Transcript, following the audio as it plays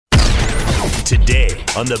Today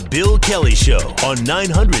on The Bill Kelly Show on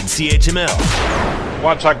 900 CHML. I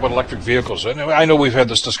want to talk about electric vehicles. I know we've had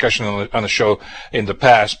this discussion on the show in the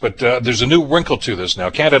past, but there's a new wrinkle to this now.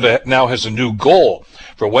 Canada now has a new goal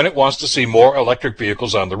for when it wants to see more electric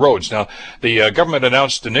vehicles on the roads. Now, the government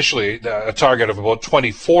announced initially a target of about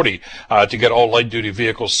 2040 to get all light-duty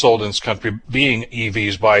vehicles sold in this country being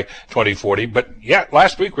EVs by 2040. But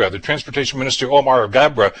last week, Transportation Minister Omar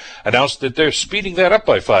Gabra announced that they're speeding that up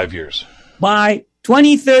by 5 years. By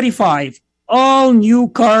 2035, all new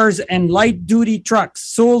cars and light-duty trucks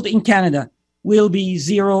sold in Canada will be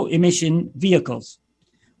zero-emission vehicles.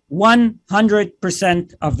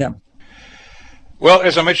 100% of them. Well,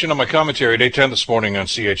 as I mentioned on my commentary at 8:10 this morning on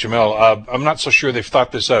CHML, I'm not so sure they've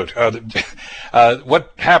thought this out.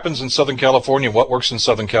 What happens in Southern California, what works in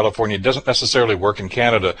Southern California, doesn't necessarily work in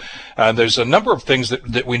Canada. There's a number of things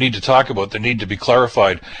that we need to talk about that need to be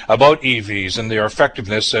clarified about EVs and their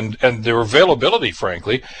effectiveness and their availability,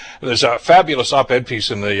 frankly. There's a fabulous op-ed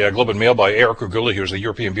piece in the Globe and Mail by Eric Reguli, who's the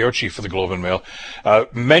European Bureau Chief for the Globe and Mail,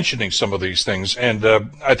 mentioning some of these things. And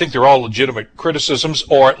I think they're all legitimate criticisms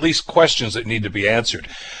or at least questions that need to be answered.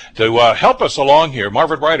 To help us along here,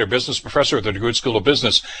 Marvin Ryder, business professor at the DeGroote School of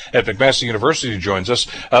Business at McMaster University, joins us.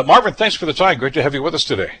 Marvin, thanks for the time. Great to have you with us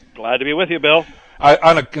today. Glad to be with you, Bill.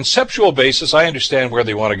 On a conceptual basis, I understand where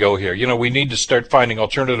they want to go here. You know, we need to start finding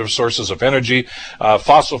alternative sources of energy,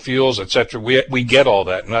 fossil fuels, etc. We get all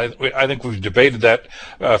that, and I think we've debated that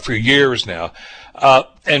for years now.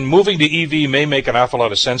 And moving to EV may make an awful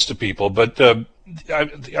lot of sense to people, but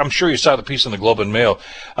I'm sure you saw the piece in the Globe and Mail.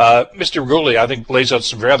 Mr. Reguli, I think, lays out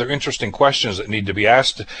some rather interesting questions that need to be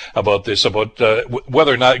asked about this, about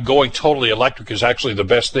whether or not going totally electric is actually the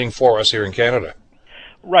best thing for us here in Canada.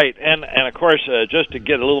 Right, and of course, just to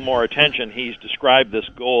get a little more attention, he's described this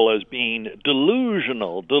goal as being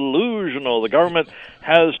delusional. The government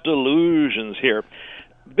has delusions here.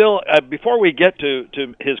 Bill, before we get to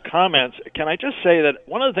his comments, can I just say that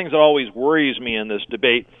one of the things that always worries me in this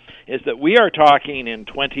debate is that we are talking in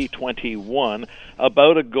 2021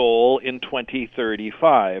 about a goal in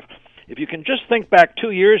 2035. If you can just think back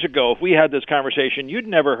 2 years ago, if we had this conversation, you'd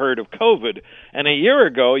never heard of COVID. And a year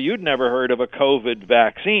ago, you'd never heard of a COVID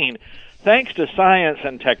vaccine. Thanks to science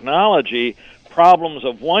and technology, problems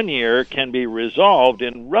of 1 year can be resolved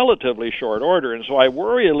in relatively short order. And so I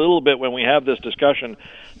worry a little bit when we have this discussion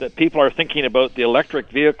that people are thinking about the electric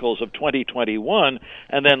vehicles of 2021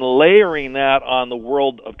 and then layering that on the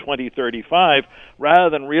world of 2035 rather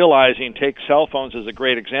than realizing, take cell phones as a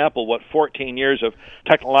great example, what 14 years of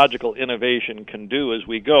technological innovation can do as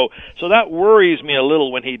we go. So that worries me a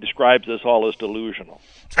little when he describes this all as delusional.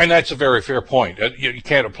 And that's a very fair point. You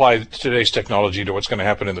can't apply today's technology to what's going to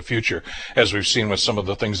happen in the future, as we've seen with some of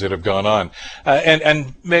the things that have gone on.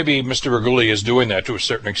 And maybe Mr. Reguli is doing that to a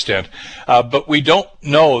certain extent. But we don't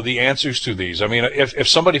know the answers to these. I mean, if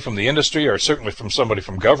somebody from the industry or certainly from somebody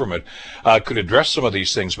from government could address some of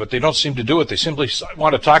these things, but they don't seem to do it. They simply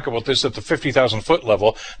want to talk about this at the 50,000-foot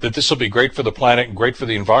level, that this will be great for the planet and great for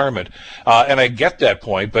the environment. And I get that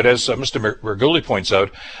point. But as Mr. Reguli points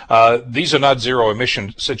out, these are not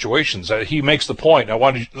zero-emission situations. He makes the point. I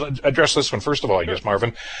want to address this one first of all, I guess,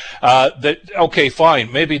 Marvin. That okay,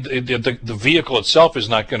 fine. Maybe the vehicle itself is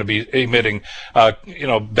not going to be emitting,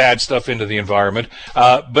 bad stuff into the environment,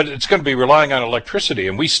 but it's going to be relying on electricity,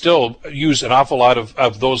 and we still use an awful lot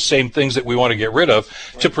of those same things that we want to get rid of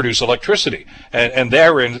to produce electricity, and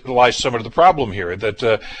therein lies some of the problem here.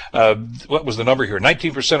 That what was the number here?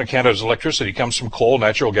 19% of Canada's electricity comes from coal,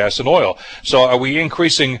 natural gas, and oil. So are we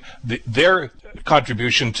increasing their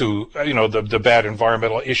contribution to the bad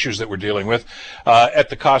environmental issues that we're dealing with at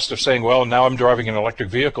the cost of saying, well, now I'm driving an electric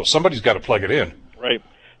vehicle? Somebody's got to plug it in. Right.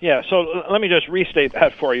 Yeah, so let me just restate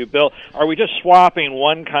that for you, Bill. Are we just swapping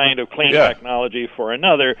one kind of clean technology for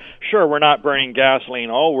another? Sure, we're not burning gasoline.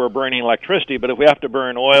 We're burning electricity. But if we have to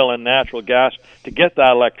burn oil and natural gas to get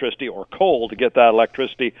that electricity, or coal to get that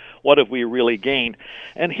electricity, what have we really gained?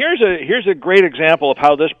 And here's a great example of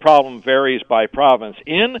how this problem varies by province.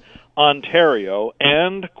 In Ontario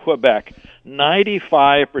and Quebec,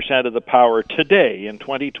 95% of the power today in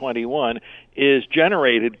 2021 is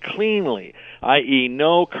generated cleanly, i.e.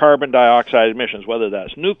 no carbon dioxide emissions, whether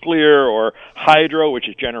that's nuclear or hydro, which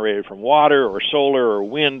is generated from water or solar or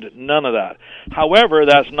wind, none of that. However,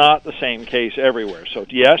 that's not the same case everywhere. So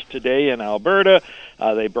yes, today in Alberta,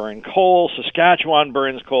 they burn coal, Saskatchewan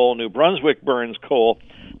burns coal, New Brunswick burns coal.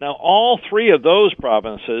 Now, all three of those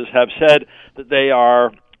provinces have said that they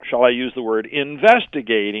are shall I use the word,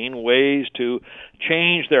 investigating ways to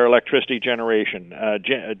change their electricity generation.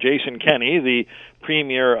 Jason Kenney, the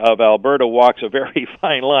Premier of Alberta, walks a very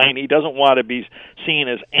fine line. He doesn't want to be seen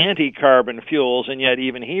as anti-carbon fuels, and yet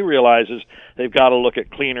even he realizes they've got to look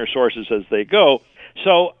at cleaner sources as they go.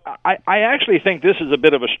 So I actually think this is a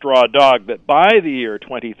bit of a straw dog, that by the year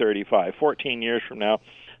 2035, 14 years from now,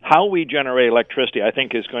 how we generate electricity, I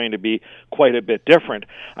think, is going to be quite a bit different.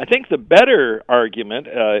 I think the better argument,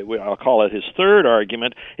 I'll call it his third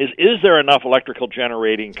argument, is there enough electrical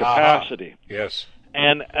generating capacity? Yes.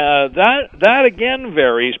 And that again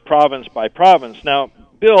varies province by province. Now,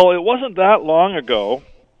 Bill, it wasn't that long ago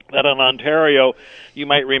that in Ontario, you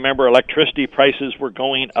might remember electricity prices were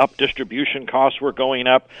going up, distribution costs were going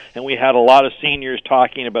up, and we had a lot of seniors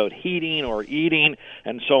talking about heating or eating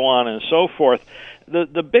and so on and so forth.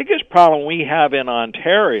 The biggest problem we have in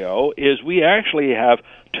Ontario is we actually have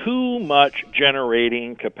too much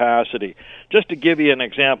generating capacity. Just to give you an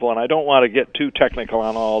example, and I don't want to get too technical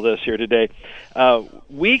on all this here today,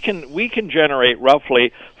 we can generate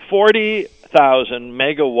roughly 40,000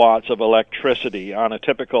 megawatts of electricity on a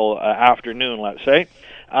typical afternoon, let's say.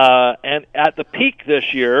 And at the peak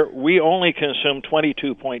this year, we only consumed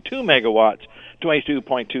 22.2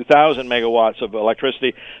 thousand megawatts of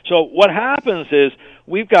electricity. So what happens is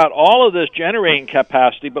we've got all of this generating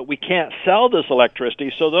capacity, but we can't sell this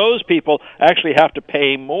electricity, so those people actually have to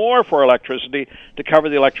pay more for electricity to cover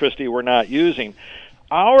the electricity we're not using.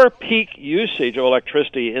 Our peak usage of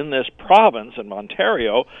electricity in this province, in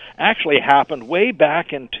Ontario, actually happened way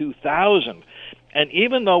back in 2000. And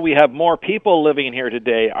even though we have more people living here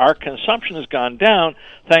today, our consumption has gone down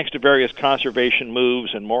thanks to various conservation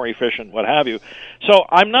moves and more efficient what have you. So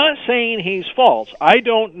I'm not saying he's false. I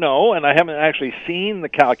don't know, and I haven't actually seen the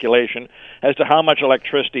calculation as to how much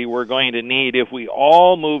electricity we're going to need if we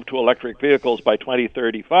all move to electric vehicles by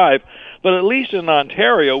 2035. But at least in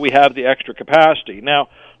Ontario, we have the extra capacity. Now,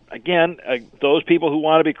 again, those people who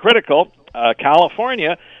want to be critical,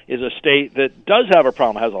 California is a state that does have a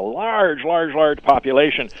problem, has a large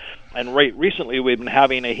population. And recently we've been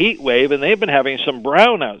having a heat wave, and they've been having some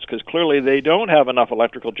brownouts because clearly they don't have enough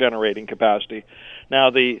electrical generating capacity. Now,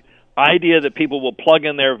 the idea that people will plug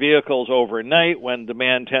in their vehicles overnight when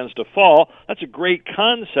demand tends to fall, that's a great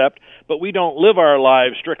concept, but we don't live our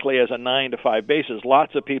lives strictly as a 9-to-5 basis.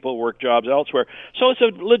 Lots of people work jobs elsewhere. So it's a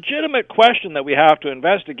legitimate question that we have to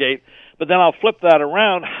investigate, but then I'll flip that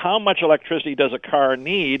around. How much electricity does a car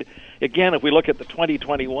need? Again, if we look at the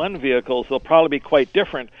 2021 vehicles, they'll probably be quite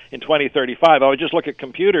different in 2035. I would just look at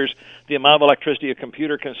computers. The amount of electricity a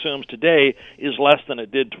computer consumes today is less than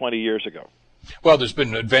it did 20 years ago. Well, there's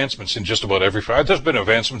been advancements in just about every field. There's been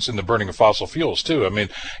advancements in the burning of fossil fuels, too. I mean,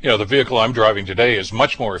 the vehicle I'm driving today is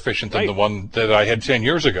much more efficient than the one that I had 10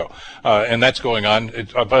 years ago. And that's going on.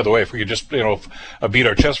 By the way, if we could just, beat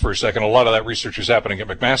our chest for a second, a lot of that research is happening at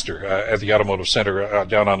McMaster, at the Automotive Center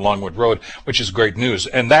down on Longwood Road, which is great news.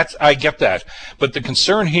 And I get that. But the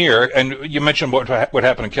concern here, and you mentioned what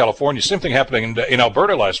happened in California, same thing happening in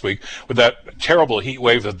Alberta last week with that terrible heat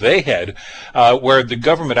wave that they had, where the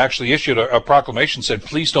government actually issued a proclamation said,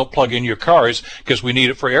 please don't plug in your cars because we need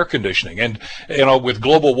it for air conditioning. And, with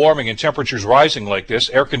global warming and temperatures rising like this,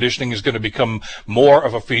 air conditioning is going to become more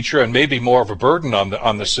of a feature and maybe more of a burden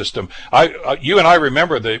on the system. You and I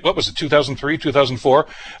remember 2003, 2004,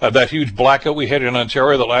 that huge blackout we had in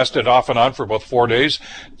Ontario that lasted off and on for about 4 days.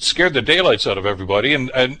 It scared the daylights out of everybody.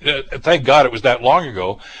 And thank God it was that long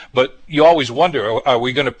ago. But you always wonder, are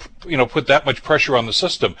we going to, put that much pressure on the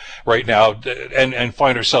system right now and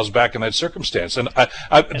find ourselves back in that circumstance? And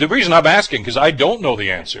the reason I'm asking, because I don't know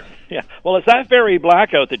the answer. Yeah, well, it's that very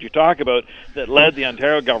blackout that you talk about that led the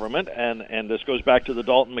Ontario government, and this goes back to the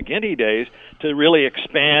Dalton McGuinty days, to really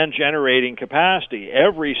expand generating capacity.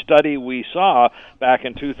 Every study we saw back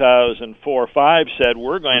in 2004-5 said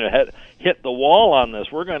we're going to hit the wall on this.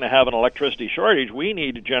 We're going to have an electricity shortage. We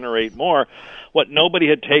need to generate more. What nobody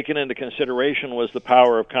had taken into consideration was the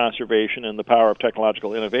power of conservation and the power of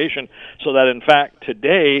technological innovation, so that, in fact,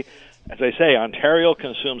 today, as I say, Ontario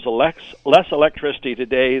consumes less electricity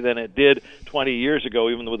today than it did 20 years ago,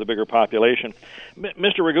 even with a bigger population.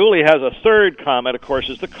 Mr. Reguli has a third comment, of course,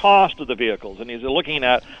 is the cost of the vehicles. And he's looking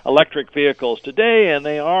at electric vehicles today, and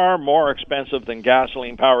they are more expensive than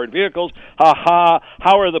gasoline-powered vehicles. How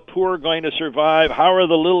are the poor going to survive? How are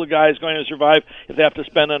the little guys going to survive if they have to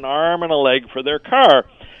spend an arm and a leg for their car?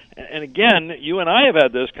 And again, you and I have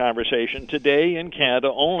had this conversation. Today in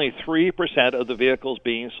Canada, only 3% of the vehicles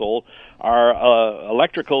being sold are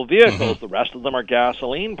electrical vehicles. Mm-hmm. The rest of them are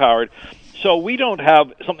gasoline-powered. So we don't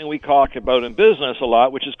have something we talk about in business a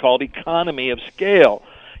lot, which is called economy of scale.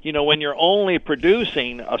 when you're only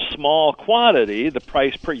producing a small quantity, the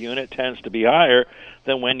price per unit tends to be higher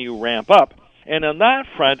than when you ramp up. And on that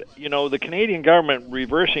front, the Canadian government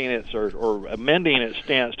reversing its or amending its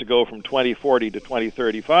stance to go from 2040 to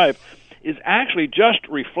 2035 is actually just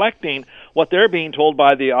reflecting what they're being told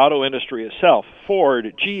by the auto industry itself.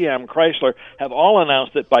 Ford, GM, Chrysler have all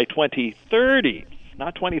announced that by 2030,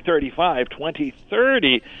 not 2035,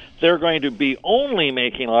 2030, they're going to be only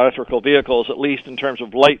making electrical vehicles, at least in terms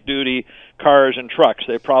of light-duty cars and trucks.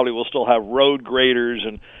 They probably will still have road graders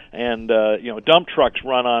and dump trucks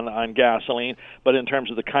run on gasoline, but in terms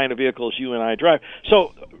of the kind of vehicles you and I drive.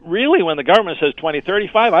 So really, when the government says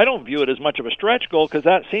 2035, I don't view it as much of a stretch goal, because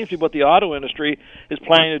that seems to be what the auto industry is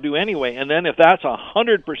planning to do anyway. And then if that's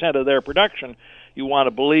 100% of their production, you want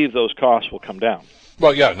to believe those costs will come down.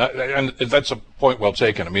 Well, yeah, and that's a point well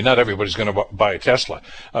taken. I mean, not everybody's going to buy a Tesla.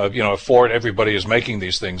 Ford, everybody is making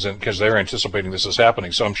these things because they're anticipating this is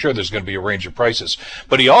happening. So I'm sure there's going to be a range of prices.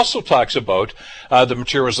 But he also talks about the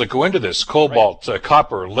materials that go into this: cobalt,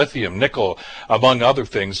 copper, lithium, nickel, among other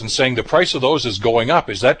things, and saying the price of those is going up.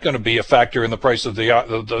 Is that going to be a factor in the price of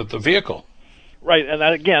the vehicle? Right, and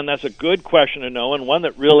again, that's a good question to know, and one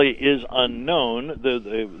that really is unknown.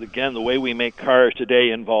 Again, the way we make cars today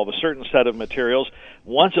involve a certain set of materials.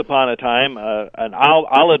 Once upon a time, and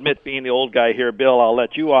I'll admit, being the old guy here, Bill, I'll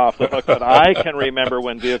let you off the hook, but I can remember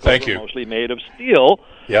when vehicles were mostly made of steel.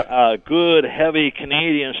 Yep. Good, heavy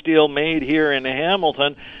Canadian steel made here in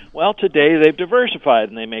Hamilton. Well, today they've diversified,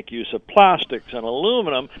 and they make use of plastics and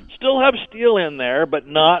aluminum. Still have steel in there, but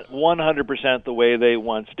not 100% the way they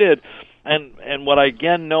once did. And what I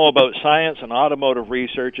again know about science and automotive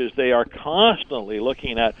research is they are constantly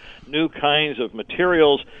looking at new kinds of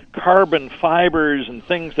materials, carbon fibers, and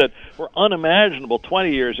things that were unimaginable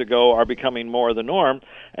 20 years ago are becoming more the norm.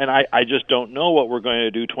 And I just don't know what we're going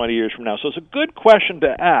to do 20 years from now. So it's a good question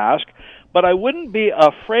to ask, but I wouldn't be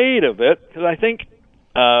afraid of it, because I think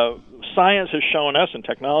science has shown us and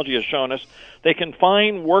technology has shown us they can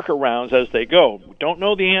find workarounds as they go. We don't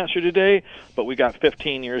know the answer today, but we got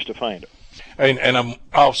 15 years to find it. And I'm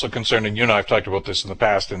also concerned, and you and I have talked about this in the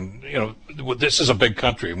past, and this is a big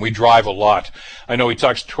country, and we drive a lot. I know he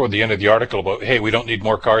talks toward the end of the article about, hey, we don't need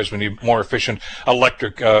more cars, we need more efficient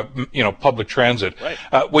electric, public transit,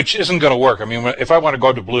 right. Which isn't going to work. I mean, if I want to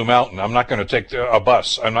go to Blue Mountain, I'm not going to take a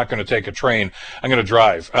bus, I'm not going to take a train, I'm going to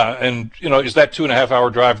drive. Is that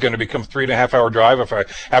 2.5-hour drive going to become 3.5-hour drive if I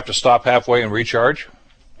have to stop halfway and recharge?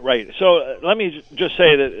 Right. So let me just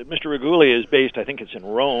say that Mr. Reguli is based, I think it's in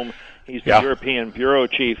Rome. He's the European bureau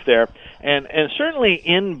chief there. And certainly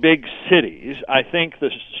in big cities, I think the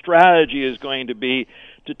strategy is going to be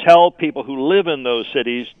to tell people who live in those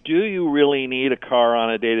cities, do you really need a car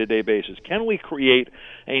on a day-to-day basis? Can we create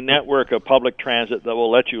a network of public transit that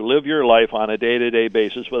will let you live your life on a day-to-day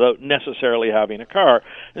basis without necessarily having a car?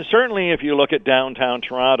 And certainly if you look at downtown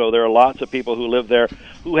Toronto, there are lots of people who live there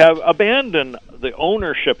who have abandoned the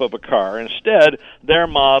ownership of a car. Instead, their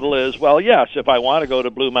model is, well, yes, if I want to go to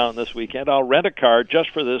Blue Mountain this weekend, I'll rent a car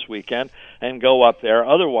just for this weekend and go up there.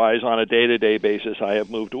 Otherwise, on a day-to-day basis, I have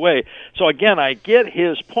moved away. So again, I get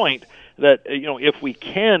his point that, if we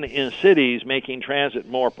can in cities making transit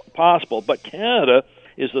more possible, but Canada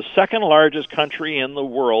is the second largest country in the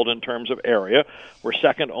world in terms of area. We're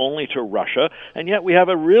second only to Russia, and yet we have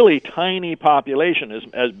a really tiny population.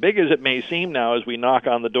 As big as it may seem now as we knock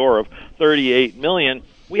on the door of 38 million,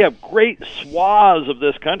 we have great swaths of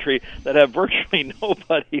this country that have virtually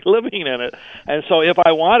nobody living in it. And so if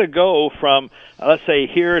I want to go from, let's say,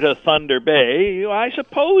 here to Thunder Bay, I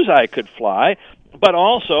suppose I could fly. But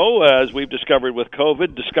also, as we've discovered with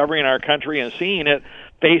COVID, discovering our country and seeing it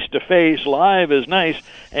face-to-face live is nice.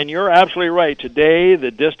 And you're absolutely right. Today,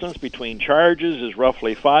 the distance between charges is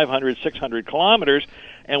roughly 500, 600 kilometers.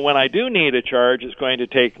 And when I do need a charge, it's going to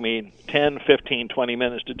take me 10, 15, 20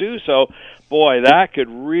 minutes to do so. Boy, that could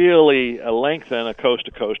really lengthen a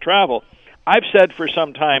coast-to-coast travel. I've said for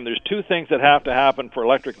some time there's two things that have to happen for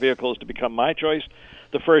electric vehicles to become my choice.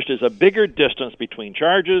 The first is a bigger distance between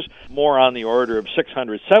charges, more on the order of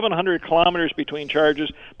 600, 700 kilometers between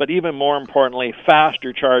charges, but even more importantly,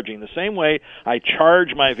 faster charging. The same way I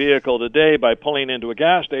charge my vehicle today by pulling into a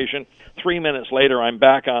gas station, 3 minutes later I'm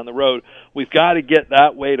back on the road. We've got to get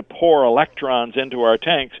that way to pour electrons into our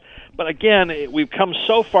tanks. But again, we've come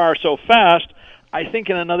so far so fast, I think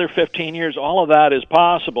in another 15 years all of that is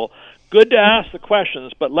possible. Good to ask the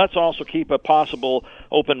questions, but let's also keep a possible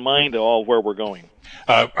open mind to all where we're going.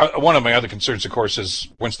 One of my other concerns, of course, is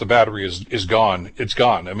once the battery is gone, it's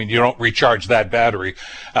gone. I mean, you don't recharge that battery,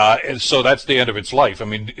 and so that's the end of its life. I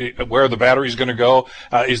mean, where are the batteries going to go?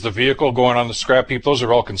 Is the vehicle going on the scrap heap? Those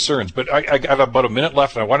are all concerns. But I got about a minute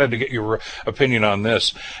left, and I wanted to get your opinion on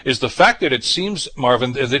this. Is the fact that it seems,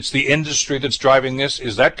 Marvin, that it's the industry that's driving this,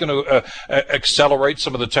 is that going to accelerate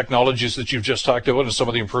some of the technologies that you've just talked about and some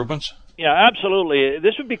of the improvements? Yeah, absolutely.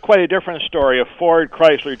 This would be quite a different story if Ford,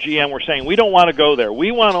 Chrysler, GM were saying, we don't want to go there.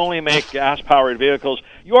 We want to only make gas-powered vehicles.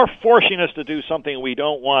 You're forcing us to do something we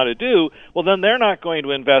don't want to do. Well, then they're not going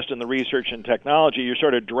to invest in the research and technology. You're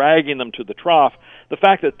sort of dragging them to the trough. The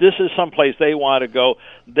fact that this is someplace they want to go,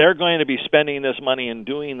 they're going to be spending this money and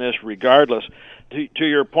doing this regardless. To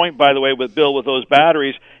your point, by the way, with Bill, with those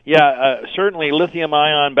batteries, certainly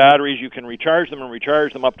lithium-ion batteries, you can recharge them and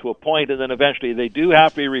recharge them up to a point, and then eventually they do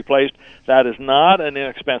have to be replaced. That is not an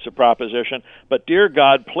inexpensive proposition. But, dear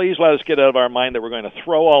God, please let us get out of our mind that we're going to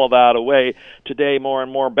throw all of that away. Today, more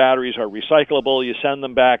and more batteries are recyclable. You send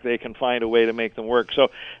them back, they can find a way to make them work. So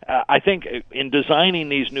I think in designing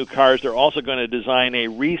these new cars, they're also going to design a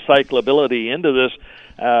recyclability into this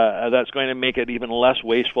that's going to make it even less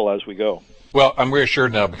wasteful as we go. Well, I'm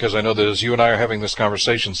reassured now because I know that as you and I are having this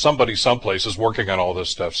conversation, somebody someplace is working on all this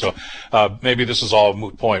stuff. So maybe this is all a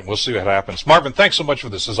moot point. We'll see what happens. Marvin, thanks so much for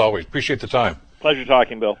this, as always. Appreciate the time. Pleasure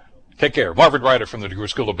talking, Bill. Take care. Marvin Ryder from the DeGroote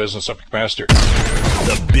School of Business at McMaster.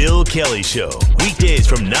 The Bill Kelly Show, weekdays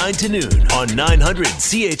from 9 to noon on 900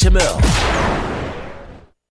 CHML.